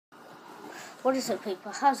What is up,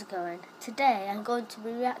 people? How's it going? Today I'm going to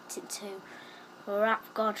be reacting to Rap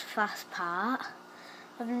God Fast Part.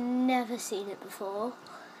 I've never seen it before,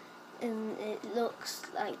 and it looks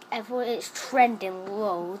like it's trending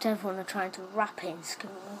loads. Everyone are trying to rap in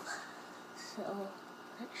school, so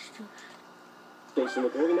let's just... Station the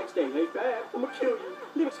very next day, hey fab, I'ma kill you.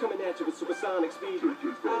 Lyrics coming at you with supersonic speed.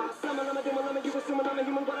 Summon, I'm a demon, I'm a you assuming I'm a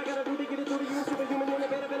human. What I gotta do to get it through to you? Superhuman,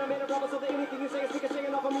 innovative, and I made a promise so that anything you say is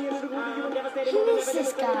ricocheting off of me and it'll glue to you and devastating. Who is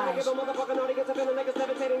this guy? I give a motherfucking audience a feeling like it's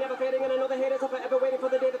levitating, never fading, and I know the haters are forever waiting for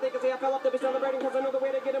the day that they can say I fell off to be celebrating, cause I know the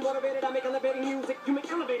way to get them motivated. I make elevating music, you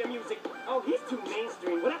make elevator music. Oh, he's too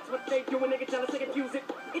mainstream. Well, that's what they do when they get jealous, they confuse it.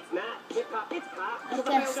 It's not hip-hop, it's pop. I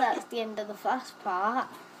guess that's the end of the Fast Part.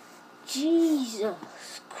 Jesus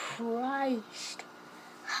Christ.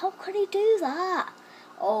 How could he do that?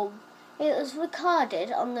 Oh, it was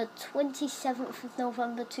recorded on the 27th of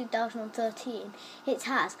November 2013. It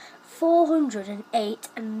has 408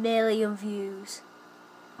 million views.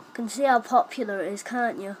 You can see how popular it is,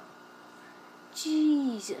 can't you?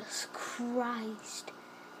 Jesus Christ.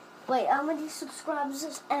 Wait, how many subscribers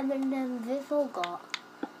has Eminem Vivo got?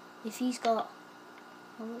 If he's got...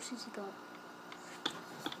 How much has he got?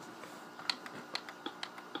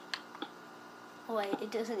 Oh wait, it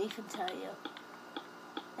doesn't even tell you.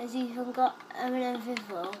 Has he even got Eminem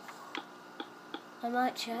Vivo? I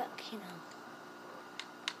might check, you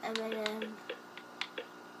know. Eminem.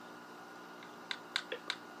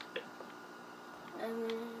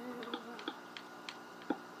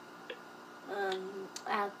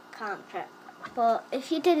 I can't check. But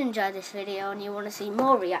if you did enjoy this video and you want to see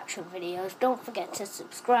more reaction videos, don't forget to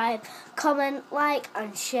subscribe, comment, like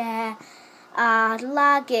and share.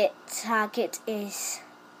 Target is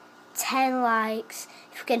 10 likes.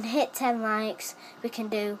 If we can hit 10 likes, we can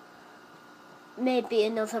do maybe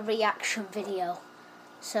another reaction video.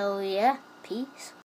 So yeah, peace.